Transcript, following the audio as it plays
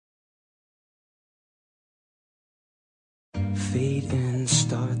fade in,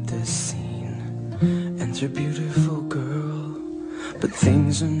 start the scene. Enter beautiful girl, but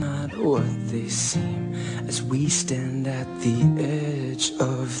things are not what they seem as we stand at the edge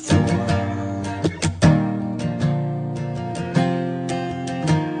of the world.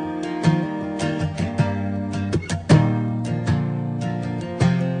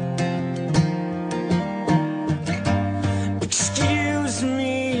 Excuse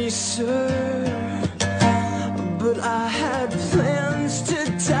me, sir, but I had plans to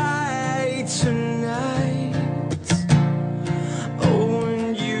die tonight. Oh,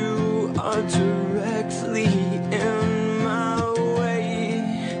 and you are directly in my way,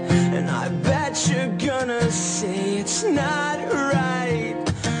 and I bet you're gonna say it's not right.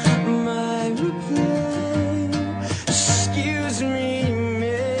 My reply, excuse me,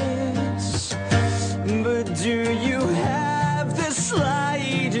 miss, but do you have the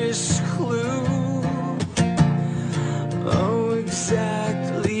slightest clue? Oh,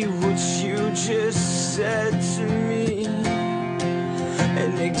 exactly what you just said to me,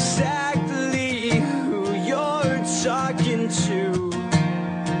 and exactly who you're talking to.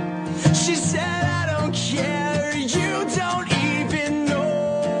 She said, I don't care, you don't even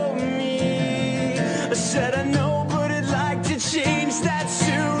know me. I said, I know, but I'd like to change that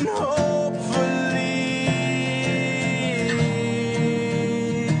soon, hopefully.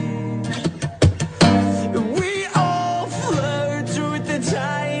 We all flirt with the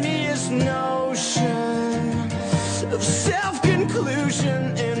tiniest notion of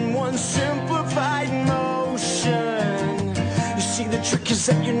self-conclusion in one simplified motion. You see, the trick is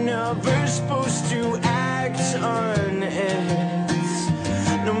that you're never supposed to act on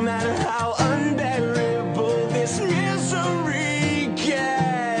it, no matter how unbearable this misery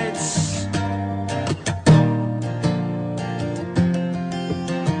gets.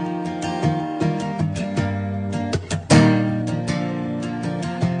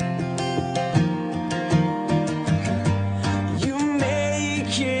 You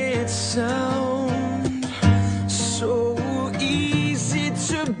make it sound so easy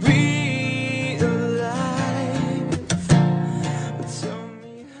to be alive. Tell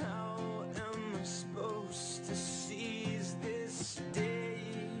me, how am I supposed to seize this day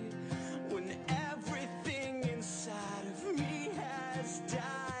when everything inside of me has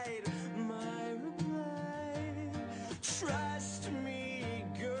died? My reply, trust me,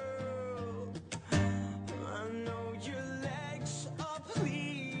 girl, I know your legs are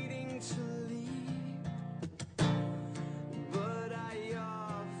pleading to leave, but I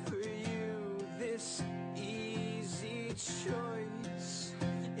offer you this easy choice.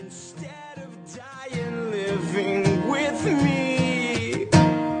 Instead of dying, living with me.